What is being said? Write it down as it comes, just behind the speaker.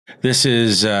This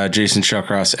is Jason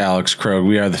Shellcross, Alex Krogh.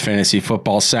 We are the Fantasy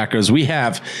Football Sackos. We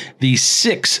have the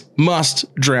 6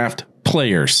 must-draft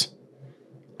players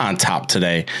on top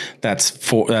today. That's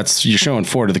 4. That's you're showing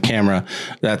 4 to the camera.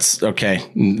 That's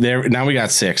okay. There now we got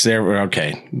 6. There we're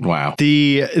okay. Wow.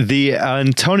 The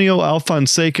Antonio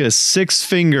Alfonseca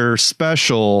 6-finger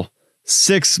special.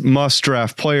 6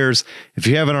 must-draft players. If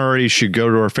you haven't already, you should go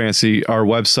to our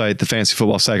website,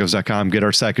 thefantasyfootballsackos.com, get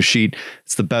our Sackos sheet.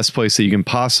 It's the best place that you can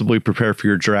possibly prepare for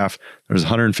your draft. There's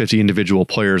 150 individual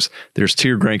players. There's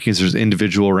tiered rankings. There's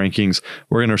individual rankings.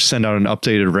 We're going to send out an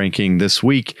updated ranking this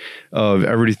week of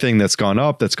everything that's gone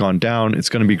up, that's gone down. It's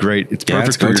going to be great. It's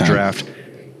perfect for your draft.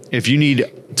 If you need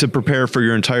to prepare for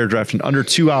your entire draft in under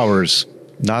 2 hours,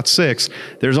 not 6.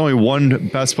 There's only one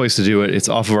best place to do it. It's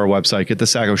off of our website. Get the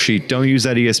Sackos sheet. Don't use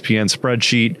that ESPN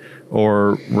spreadsheet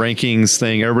or rankings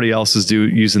thing. Everybody else is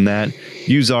using that.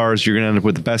 Use ours. You're going to end up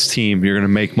with the best team. You're going to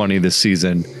make money this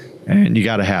season, and you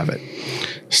got to have it.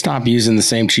 Stop using the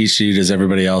same cheat sheet as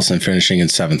everybody else and finishing in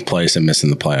 7th place and missing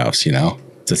the playoffs. You know,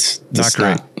 that's not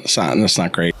great. That's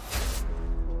not great.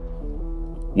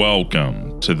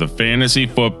 Welcome to the Fantasy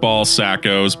Football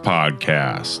Sackos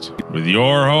podcast with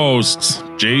your hosts,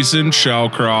 Jason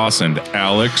Shellcross and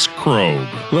Alex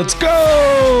Krogh. Let's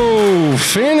go!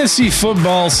 Fantasy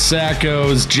Football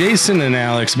Sackos. Jason and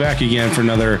Alex back again for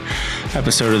another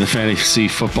episode of the Fantasy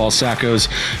Football Sackos.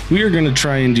 We are going to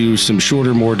try and do some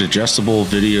shorter, more digestible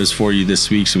videos for you this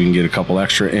week so we can get a couple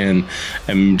extra in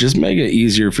and just make it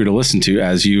easier for you to listen to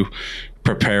as you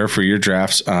prepare for your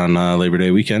drafts on Labor Day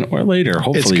weekend or later.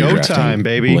 Hopefully, it's go time,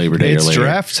 baby. Labor Day it's or later.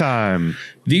 Draft time.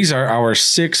 These are our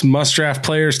 6 must-draft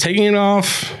players. Taking it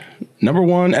off, number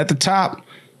 1 at the top,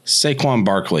 Saquon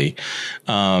Barkley.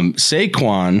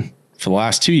 Saquon, for the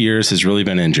last 2 years, has really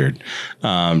been injured.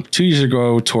 2 years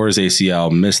ago, tore his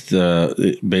ACL, missed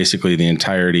basically the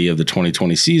entirety of the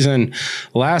 2020 season.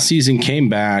 Last season, came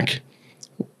back,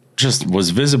 just was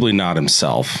visibly not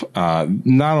himself.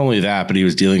 Not only that, but he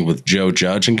was dealing with Joe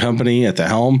Judge and company at the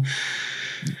helm.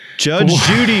 Judge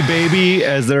Judy, baby,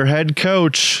 as their head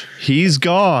coach. He's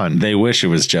gone. They wish it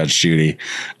was Judge Judy.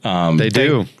 They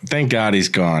do. Thank God he's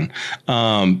gone.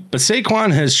 But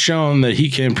Saquon has shown that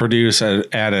he can produce at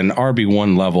an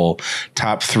RB1 level,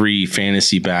 top 3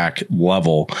 fantasy back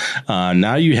level.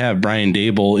 Now you have Brian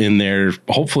Dable in there,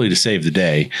 hopefully to save the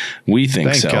day. We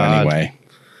think so anyway.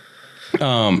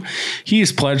 He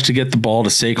has pledged to get the ball to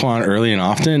Saquon early and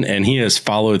often, and he has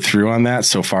followed through on that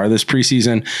so far this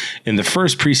preseason. In the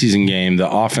first preseason game, the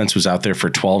offense was out there for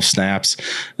 12 snaps.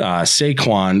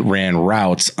 Saquon ran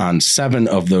routes on 7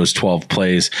 of those 12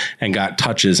 plays and got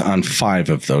touches on 5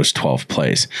 of those 12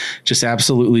 plays. Just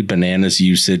absolutely bananas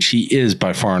usage. He is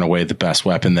by far and away the best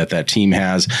weapon that team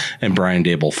has, and Brian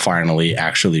Dable finally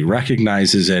actually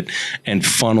recognizes it and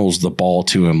funnels the ball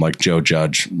to him like Joe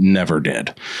Judge never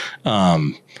did.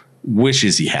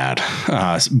 Wishes he had.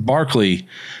 Barkley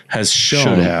has shown.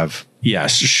 Should have.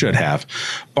 Yes, should have.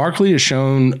 Barkley has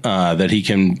shown that he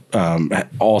can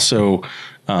also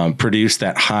produce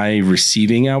that high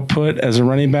receiving output as a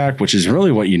running back, which is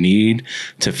really what you need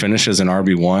to finish as an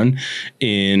RB1.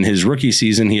 In his rookie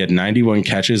season, he had 91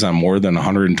 catches on more than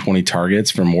 120 targets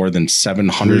for more than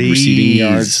 700 receiving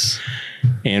yards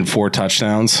and 4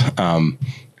 touchdowns.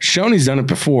 Shown he's done it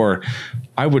before.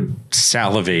 I would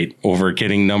salivate over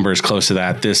getting numbers close to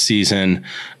that this season.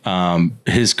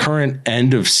 His current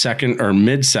end of second or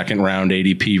mid-second round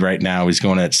ADP right now, he's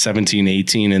going at 17,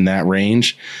 18 in that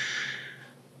range.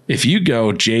 If you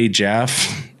go J.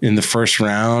 Jeff in the first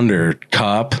round or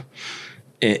Cup,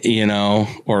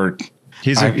 or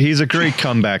he's a great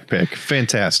comeback pick.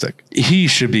 Fantastic. He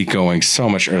should be going so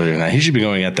much earlier than that. He should be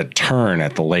going at the turn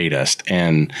at the latest,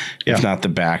 and if not the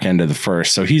back end of the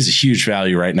first. So he's a huge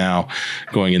value right now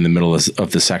going in the middle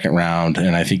of the second round,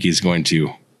 and I think he's going to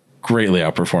greatly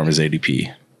outperform his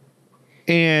ADP.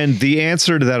 And the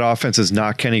answer to that offense is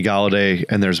not Kenny Golladay.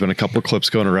 And there's been a couple of clips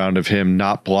going around of him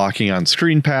not blocking on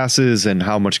screen passes and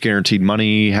how much guaranteed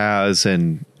money he has.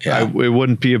 And it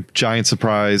wouldn't be a giant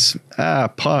surprise,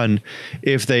 pun,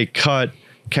 if they cut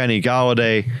Kenny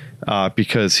Golladay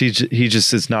because he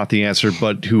just is not the answer.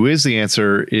 But who is the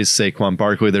answer is Saquon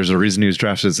Barkley. There's a reason he was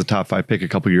drafted as the top 5 pick a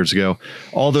couple years ago.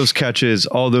 All those catches,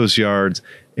 all those yards,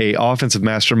 a offensive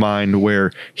mastermind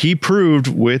where he proved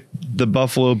with the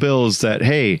Buffalo Bills that,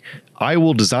 hey, I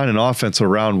will design an offense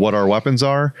around what our weapons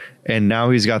are. And now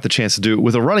he's got the chance to do it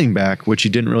with a running back, which he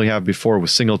didn't really have before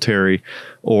with Singletary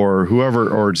or whoever,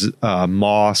 or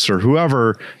Moss or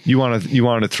whoever you want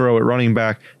to throw at running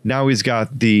back. Now he's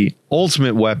got the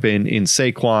ultimate weapon in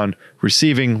Saquon,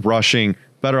 receiving, rushing,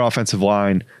 better offensive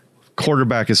line,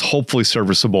 quarterback is hopefully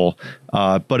serviceable.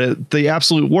 But at the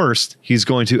absolute worst, he's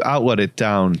going to outlet it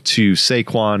down to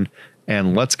Saquon,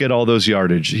 and let's get all those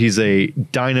yardage. He's a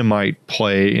dynamite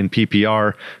play in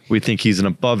PPR. We think he's an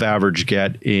above average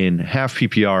get in half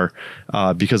PPR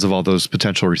because of all those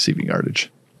potential receiving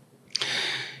yardage.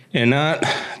 And not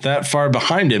that far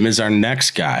behind him is our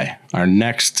next guy. Our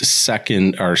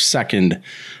second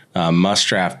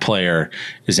must-draft player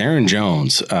is Aaron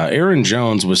Jones. Aaron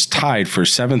Jones was tied for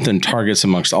 7th in targets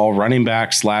amongst all running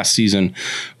backs last season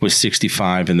with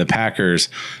 65, and the Packers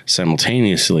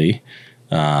simultaneously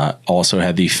also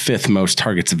had the 5th most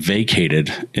targets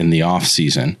vacated in the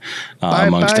offseason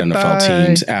amongst NFL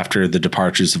teams after the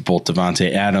departures of both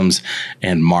Devontae Adams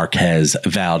and Marquez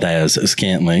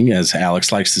Valdez-Scantling, as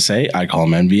Alex likes to say. I call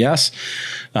him MVS.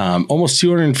 Almost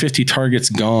 250 targets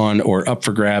gone or up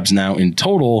for grabs now in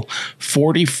total.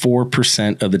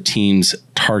 44% of the team's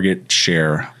target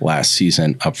share last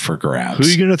season up for grabs. Who are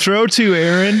you going to throw to,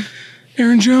 Aaron?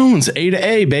 Aaron Jones, A to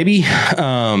A, baby.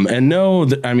 And no,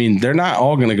 they're not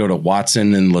all going to go to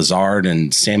Watson and Lazard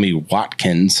and Sammy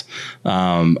Watkins.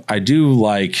 I do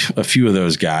like a few of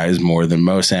those guys more than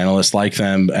most analysts like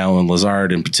them. Alan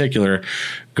Lazard in particular,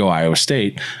 go Iowa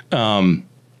State.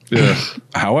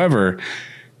 However,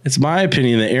 it's my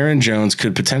opinion that Aaron Jones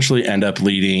could potentially end up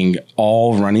leading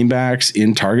all running backs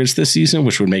in targets this season,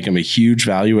 which would make him a huge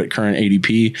value at current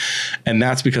ADP. And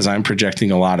that's because I'm projecting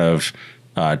a lot of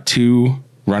 2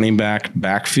 running back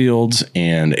backfields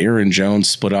and Aaron Jones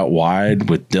split out wide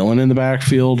with Dillon in the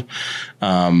backfield.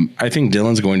 I think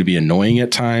Dillon's going to be annoying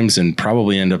at times and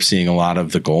probably end up seeing a lot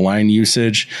of the goal line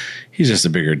usage. He's just a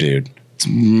bigger dude. It's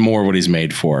more what he's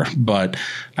made for. But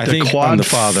I think the quad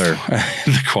father.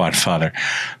 The quad father.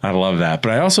 I love that.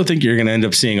 But I also think you're going to end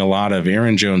up seeing a lot of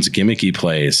Aaron Jones gimmicky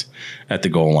plays at the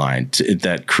goal line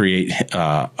that create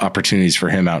opportunities for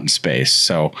him out in space.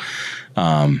 So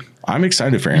I'm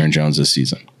excited for Aaron Jones this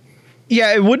season.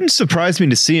 Yeah, it wouldn't surprise me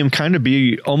to see him kind of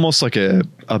be almost like a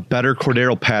better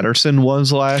Cordero Patterson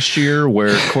was last year,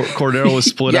 where Cordero was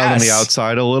split out on the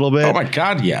outside a little bit. Oh my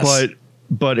God, yes.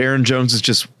 But Aaron Jones is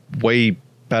just way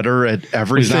better at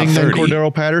everything than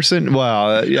Cordero Patterson.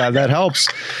 Well, yeah, that helps.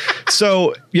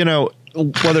 So,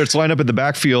 whether it's lined up in the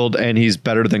backfield and he's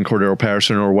better than Cordero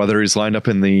Patterson, or whether he's lined up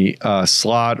in the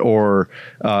slot or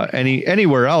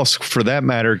anywhere else for that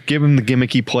matter, give him the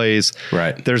gimmicky plays.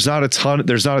 Right. There's not a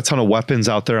ton of weapons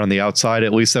out there on the outside,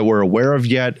 at least that we're aware of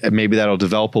yet. And maybe that'll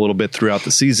develop a little bit throughout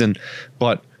the season.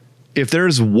 But if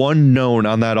there's one known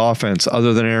on that offense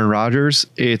other than Aaron Rodgers,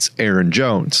 it's Aaron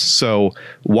Jones. So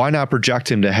why not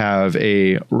project him to have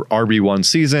a RB1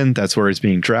 season? That's where he's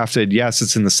being drafted. Yes,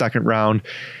 it's in the 2nd round.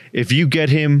 If you get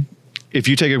him, if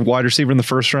you take a wide receiver in the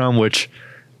 1st round, which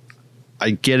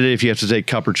I get it if you have to take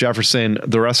Kupp or Jefferson,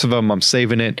 the rest of them, I'm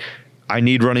saving it. I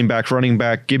need running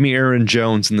back. Give me Aaron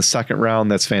Jones in the 2nd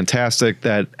round. That's fantastic.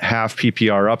 That half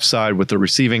PPR upside with the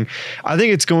receiving. I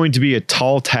think it's going to be a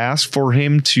tall task for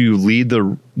him to lead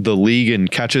the league in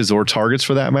catches or targets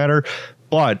for that matter.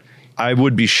 But I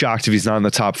would be shocked if he's not in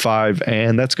the top 5,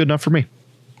 and that's good enough for me.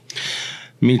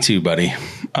 Me too, buddy.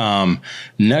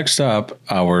 Next up,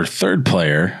 our 3rd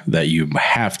player that you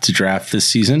have to draft this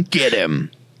season. Get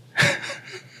him.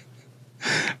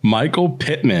 Michael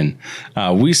Pittman.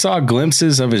 We saw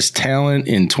glimpses of his talent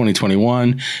in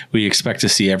 2021. We expect to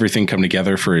see everything come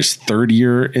together for his 3rd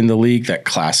year in the league. That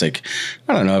classic,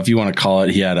 I don't know if you want to call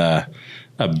it, he had a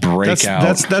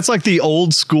breakout. That's like the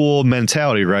old school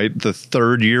mentality, right? The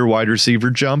 3rd year wide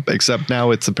receiver jump, except now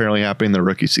it's apparently happening in the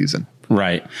rookie season.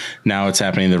 Right. Now it's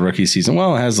happening in the rookie season.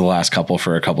 Well, it has the last couple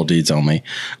for a couple deeds only.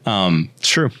 It's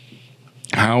true.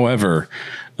 However,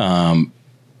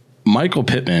 Michael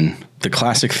Pittman, the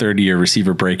classic 3rd year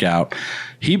receiver breakout,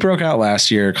 he broke out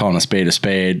last year calling a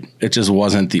spade. It just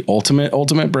wasn't the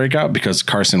ultimate breakout because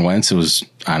Carson Wentz was,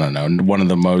 I don't know, one of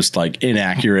the most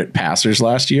inaccurate passers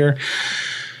last year.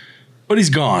 But he's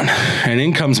gone. And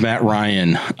in comes Matt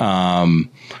Ryan,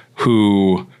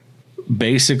 who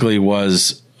basically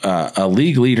was a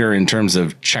league leader in terms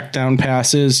of check down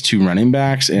passes to running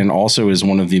backs, and also is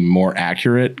one of the more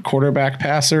accurate quarterback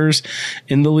passers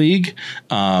in the league.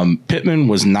 Pittman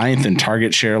was 9th in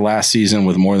target share last season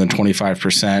with more than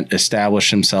 25%, established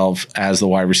himself as the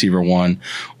wide receiver 1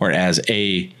 or as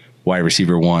a wide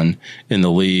receiver 1 in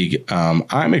the league.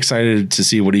 I'm excited to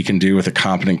see what he can do with a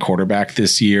competent quarterback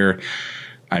this year.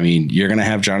 I mean, you're going to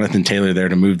have Jonathan Taylor there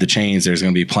to move the chains. There's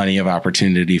going to be plenty of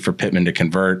opportunity for Pittman to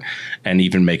convert and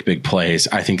even make big plays.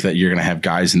 I think that you're going to have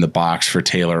guys in the box for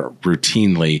Taylor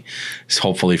routinely,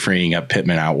 hopefully freeing up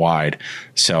Pittman out wide.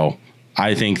 So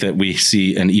I think that we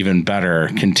see an even better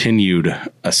continued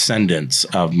ascendance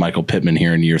of Michael Pittman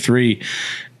here in year 3.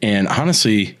 And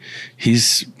honestly,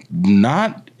 he's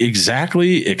not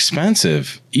exactly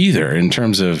expensive either in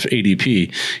terms of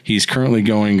ADP. He's currently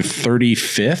going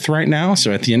 35th right now.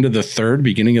 So at the end of the third,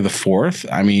 beginning of the fourth,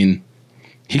 I mean,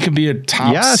 he could be a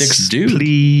top 6 dude.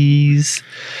 Please.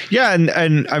 Yeah.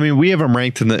 And I mean, we have him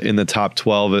ranked in the top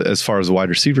 12 as far as the wide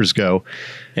receivers go.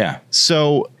 Yeah.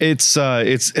 So that's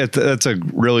a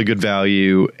really good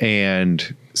value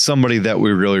and somebody that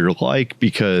we really like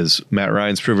because Matt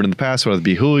Ryan's proven in the past, whether it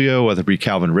be Julio, whether it be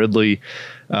Calvin Ridley.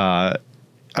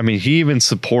 I mean, he even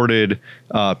supported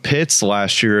Pitts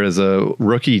last year as a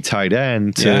rookie tight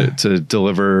end to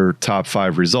deliver top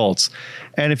 5 results.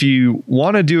 And if you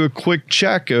want to do a quick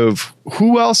check of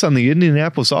who else on the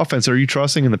Indianapolis offense are you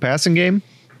trusting in the passing game?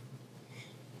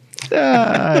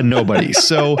 Nobody.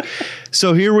 So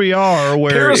here we are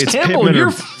where Paris it's Campbell, Pittman.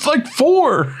 you're like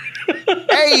 4.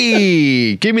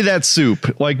 Hey, give me that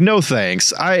soup. Like, no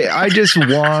thanks. I just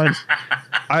want.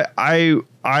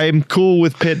 I'm cool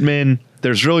with Pittman.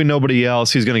 There's really nobody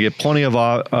else. He's going to get plenty of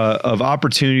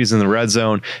opportunities in the red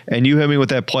zone. And you hit me with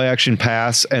that play action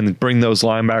pass and bring those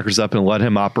linebackers up and let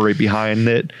him operate behind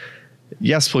it.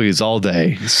 Yes, please, all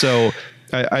day. So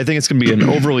I think it's going to be an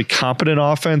overly competent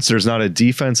offense. There's not a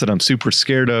defense that I'm super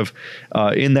scared of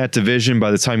in that division. By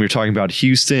the time you're talking about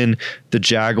Houston, the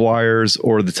Jaguars,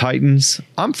 or the Titans,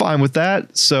 I'm fine with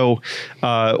that. So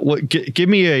give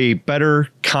me a better,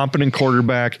 competent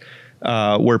quarterback.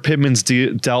 Where Pittman's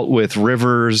dealt with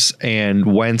Rivers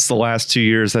and Wentz the last 2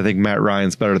 years, I think Matt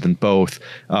Ryan's better than both.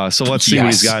 So let's see what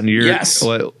he's got in year. Yes.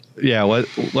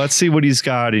 Let's see what he's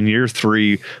got in year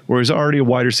 3, where he's already a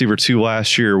wide receiver 2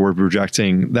 last year. We're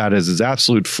projecting that as his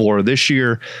absolute floor this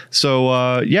year.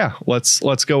 So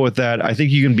let's go with that. I think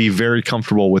you can be very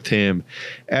comfortable with him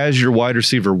as your wide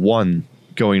receiver 1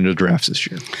 going into drafts this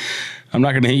year. I'm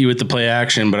not going to hit you with the play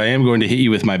action, but I am going to hit you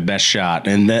with my best shot.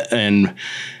 And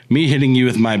me hitting you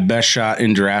with my best shot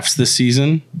in drafts this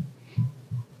season,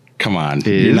 come on.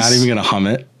 You're not even going to hum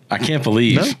it. I can't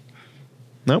believe.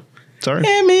 Nope. Sorry.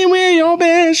 Hit me with your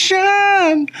best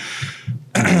shot.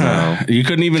 You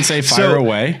couldn't even say fire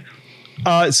away.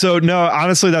 No,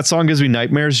 honestly, that song gives me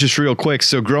nightmares. Just real quick.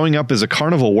 So growing up as a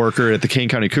carnival worker at the Kane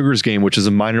County Cougars game, which is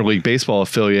a minor league baseball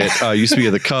affiliate, used to be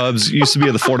of the Cubs, used to be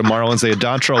of the Florida Marlins. They had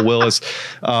Dontrell Willis,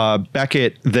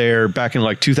 Beckett there back in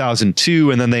like 2002.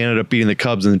 And then they ended up beating the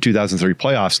Cubs in the 2003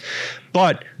 playoffs.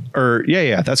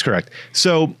 That's correct.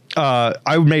 So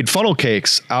I made funnel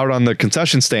cakes out on the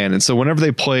concession stand. And so whenever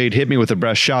they played Hit Me With the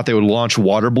Best Shot, they would launch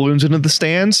water balloons into the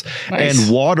stands. Nice.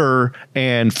 And water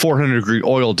and 400-degree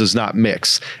oil does not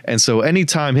mix. And so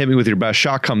anytime Hit Me With Your Best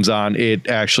Shot comes on, it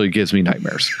actually gives me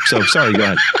nightmares. So sorry, go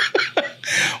ahead.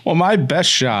 Well, my best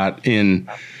shot in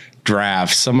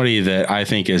drafts, somebody that I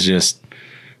think is just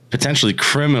potentially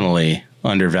criminally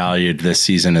undervalued this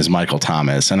season, is Michael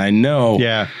Thomas. And I know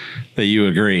that you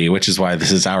agree, which is why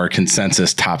this is our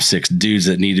consensus top 6 dudes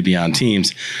that need to be on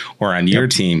teams or on your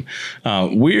team.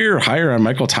 We're higher on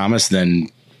Michael Thomas than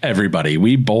everybody.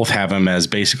 We both have him as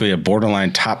basically a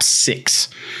borderline top 6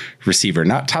 receiver,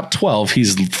 not top 12.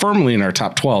 He's firmly in our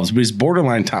top 12s, but he's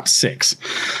borderline top 6.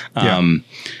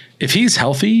 If he's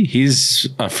healthy, he's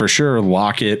for sure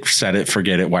lock it, set it,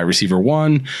 forget it, wide receiver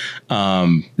 1.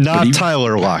 Not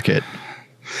Tyler Lockett.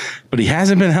 But he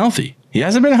hasn't been healthy.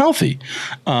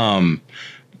 The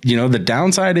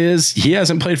downside is he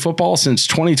hasn't played football since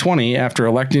 2020 after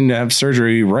electing to have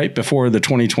surgery right before the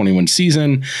 2021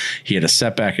 season. He had a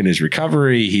setback in his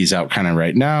recovery. He's out kind of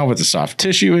right now with a soft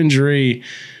tissue injury.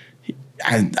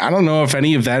 I don't know if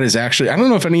any of that is actually, I don't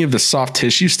know if any of the soft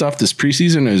tissue stuff this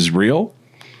preseason is real.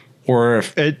 Or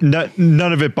if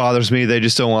none of it bothers me. They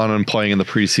just don't want him playing in the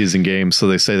preseason game, so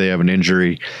they say they have an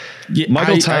injury. Yeah,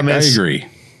 Michael Thomas, I agree,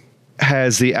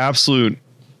 has the absolute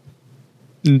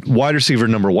wide receiver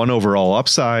number 1 overall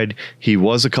upside. He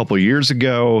was a couple years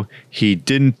ago. He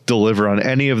didn't deliver on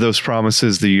any of those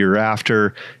promises the year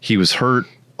after. He was hurt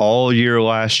all year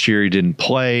last year. He didn't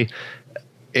play.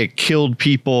 It killed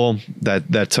people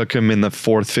that took him in the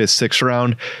 4th, 5th, 6th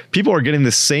round. People are getting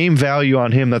the same value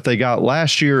on him that they got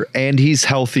last year, and he's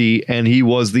healthy, and he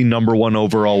was the number 1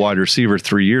 overall wide receiver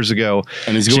 3 years ago.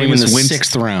 And he's going in the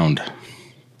 6th round.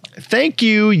 Thank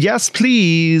you. Yes,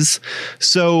 please.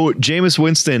 So Jameis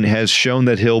Winston has shown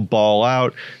that he'll ball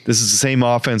out. This is the same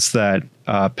offense that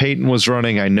Peyton was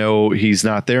running. I know he's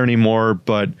not there anymore,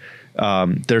 but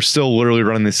they're still literally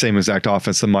running the same exact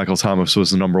offense that Michael Thomas was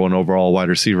the number 1 overall wide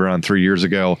receiver on 3 years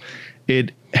ago.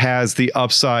 It has the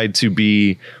upside to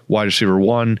be wide receiver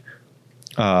 1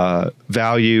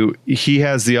 value. He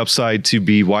has the upside to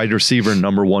be wide receiver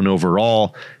number 1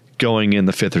 overall going in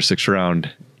the 5th or 6th round.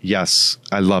 Yes,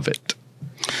 I love it.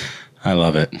 I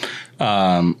love it.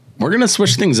 We're going to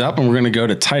switch things up and we're going to go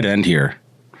to tight end here.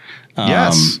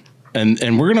 Yes.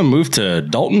 And we're going to move to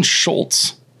Dalton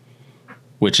Schultz,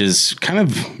 which is kind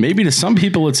of, maybe to some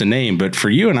people it's a name, but for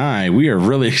you and I, we are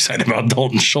really excited about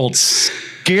Dalton Schultz.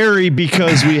 Scary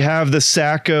because we have the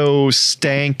Sacco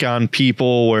stank on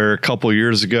people where a couple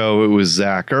years ago it was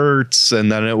Zach Ertz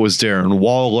and then it was Darren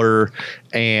Waller,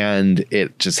 and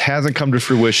it just hasn't come to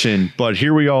fruition. But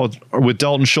here we are with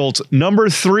Dalton Schultz,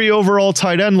 number 3 overall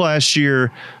tight end last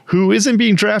year, who isn't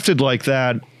being drafted like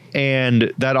that.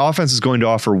 And that offense is going to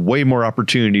offer way more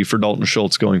opportunity for Dalton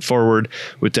Schultz going forward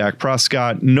with Dak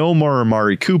Prescott. No more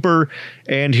Amari Cooper.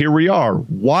 And here we are.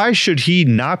 Why should he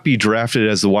not be drafted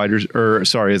as as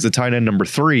the tight end number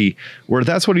 3, where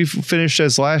that's what he finished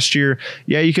as last year?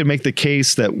 Yeah, you could make the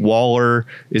case that Waller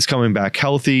is coming back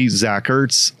healthy. Zach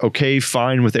Ertz, okay,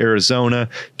 fine with Arizona.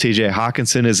 TJ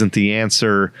Hawkinson isn't the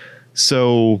answer.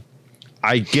 So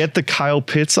I get the Kyle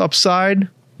Pitts upside.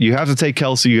 You have to take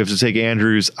Kelsey. You have to take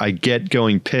Andrews. I get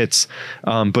going Pitts,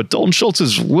 but Dalton Schultz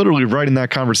is literally right in that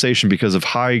conversation because of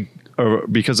how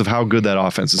good that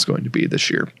offense is going to be this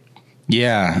year.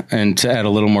 Yeah, and to add a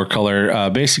little more color,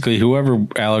 basically whoever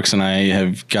Alex and I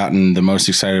have gotten the most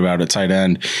excited about at tight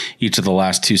end each of the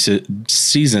last 2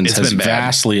 seasons has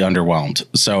vastly underwhelmed.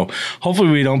 So hopefully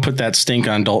we don't put that stink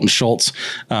on Dalton Schultz.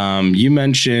 You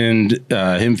mentioned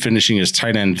him finishing as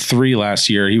tight end 3 last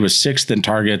year. He was 6th in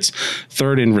targets,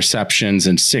 3rd in receptions,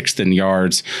 and 6th in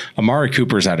yards. Amari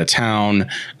Cooper's out of town.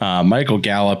 Michael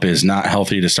Gallup is not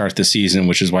healthy to start the season,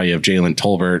 which is why you have Jalen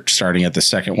Tolbert starting at the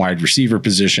 2nd wide receiver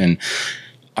position.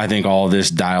 I think all of this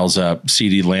dials up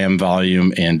CeeDee Lamb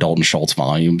volume and Dalton Schultz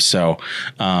volume. So,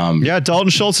 Dalton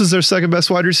Schultz is their 2nd best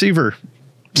wide receiver.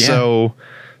 Yeah.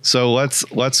 So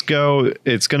let's go.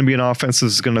 It's going to be an offense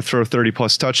that's going to throw 30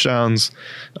 plus touchdowns.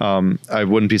 I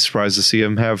wouldn't be surprised to see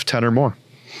him have 10 or more.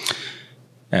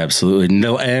 Absolutely.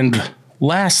 No. And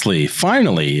lastly,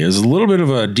 finally, is a little bit of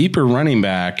a deeper running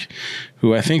back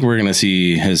who I think we're going to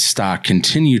see his stock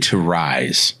continue to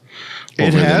rise.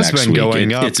 It has been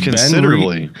going up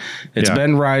considerably. It's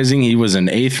been rising. He was an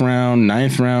 8th round,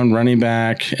 9th round running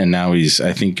back, and now he's,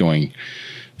 I think, going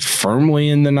firmly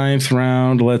in the 9th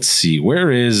round. Let's see.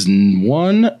 Where is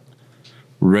one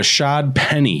Rashaad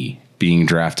Penny being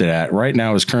drafted at? Right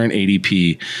now, his current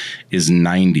ADP is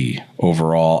 90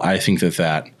 overall. I think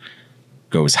that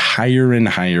goes higher and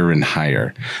higher and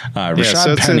higher.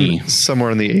 Rashaad Penny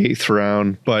somewhere in the 8th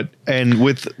round, and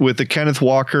with the Kenneth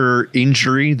Walker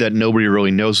injury that nobody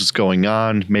really knows what's going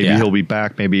on. Maybe he'll be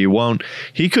back, maybe he won't.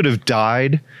 He could have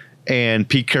died, and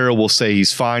Pete Carroll will say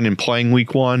he's fine and playing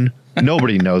week 1.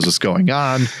 Nobody knows what's going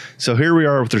on. So here we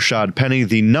are with Rashaad Penny,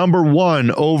 the number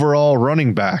 1 overall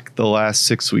running back the last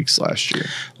 6 weeks last year.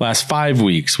 Last 5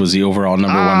 weeks was the overall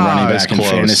number 1 running back in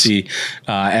fantasy.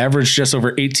 Averaged just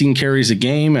over 18 carries a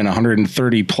game and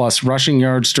 130 plus rushing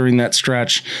yards during that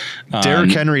stretch.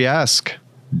 Derrick Henry-esque.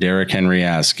 Derrick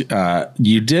Henry-esque.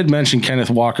 You did mention Kenneth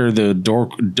Walker, the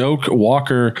Doak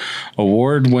Walker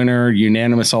Award winner,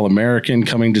 unanimous All-American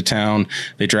coming to town.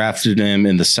 They drafted him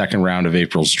in the 2nd round of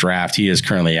April's draft. He is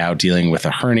currently out dealing with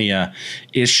a hernia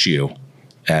issue,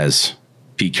 as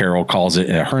Pete Carroll calls it,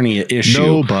 a hernia issue.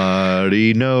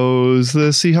 Nobody knows the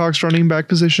Seahawks running back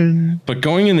position. But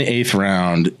going in the 8th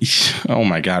round, oh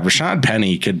my God, Rashaad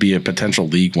Penny could be a potential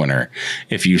league winner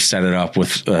if you set it up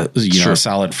with a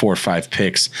solid 4 or 5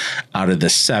 picks out of the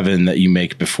 7 that you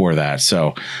make before that.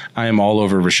 So I am all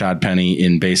over Rashaad Penny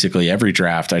in basically every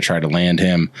draft. I try to land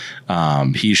him.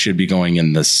 He should be going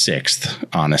in the 6th,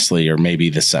 honestly, or maybe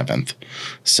the 7th.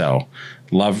 So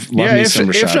Love me some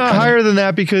Rashaad if not Penny. Higher than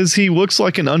that, because he looks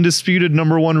like an undisputed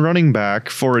number 1 running back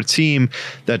for a team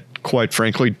that, quite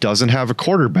frankly, doesn't have a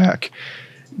quarterback.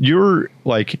 Geno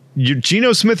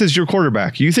Smith is your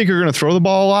quarterback. You think you're going to throw the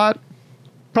ball a lot?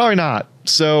 Probably not.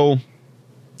 So,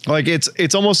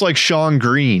 it's almost like Sean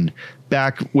Green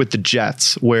back with the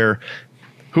Jets, where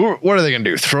what are they going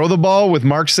to do? Throw the ball with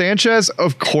Mark Sanchez?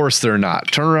 Of course they're not.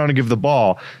 Turn around and give the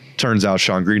ball. Turns out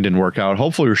Sean Green didn't work out.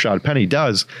 Hopefully Rashaad Penny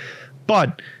does.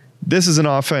 But this is an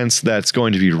offense that's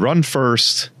going to be run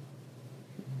first,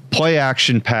 play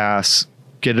action pass,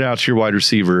 get it out to your wide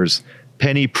receivers.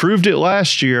 Penny proved it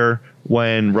last year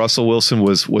when Russell Wilson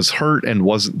was hurt and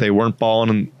they weren't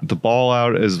balling the ball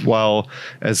out as well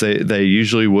as they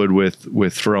usually would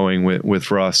with throwing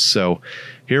with Russ. So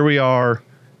here we are.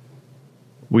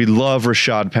 We love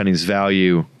Rashaad Penny's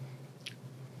value.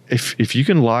 If you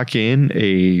can lock in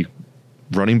a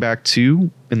running back 2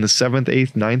 in the 7th,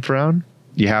 8th, 9th round,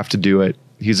 you have to do it.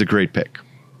 He's a great pick.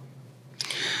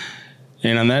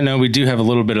 And on that note, we do have a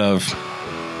little bit of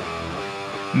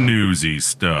newsy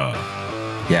stuff.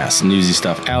 Yes, newsy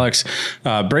stuff. Alex,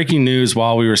 breaking news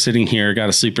while we were sitting here, got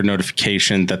a sleeper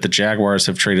notification that the Jaguars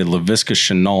have traded Laviska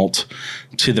Shenault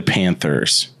to the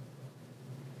Panthers.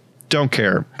 Don't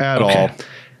care at all.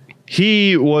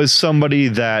 He was somebody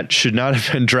that should not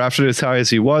have been drafted as high as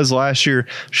he was last year.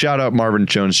 Shout out Marvin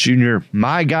Jones Jr.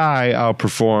 My guy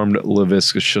outperformed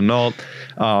Laviska Shenault.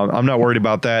 I'm not worried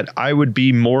about that. I would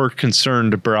be more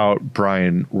concerned about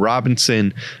Brian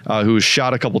Robinson, who was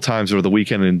shot a couple times over the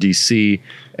weekend in D.C.,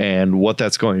 and what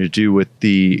that's going to do with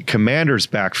the Commanders'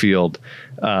 backfield.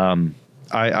 I'm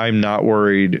not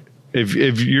worried. If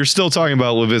you're still talking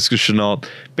about Laviska Shenault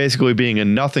basically being a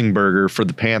nothing burger for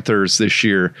the Panthers this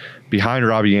year, behind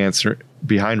Robbie Anderson,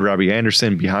 behind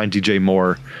DJ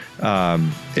Moore,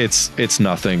 it's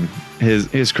nothing.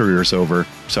 His career's over.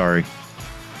 Sorry.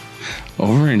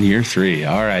 Over in year 3.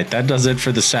 All right, that does it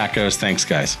for the Sackos. Thanks,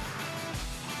 guys.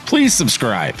 Please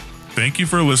subscribe. Thank you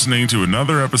for listening to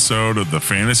another episode of the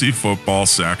Fantasy Football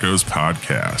Sackos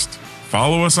podcast.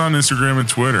 Follow us on Instagram and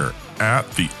Twitter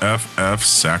 @the FF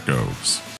Sackos.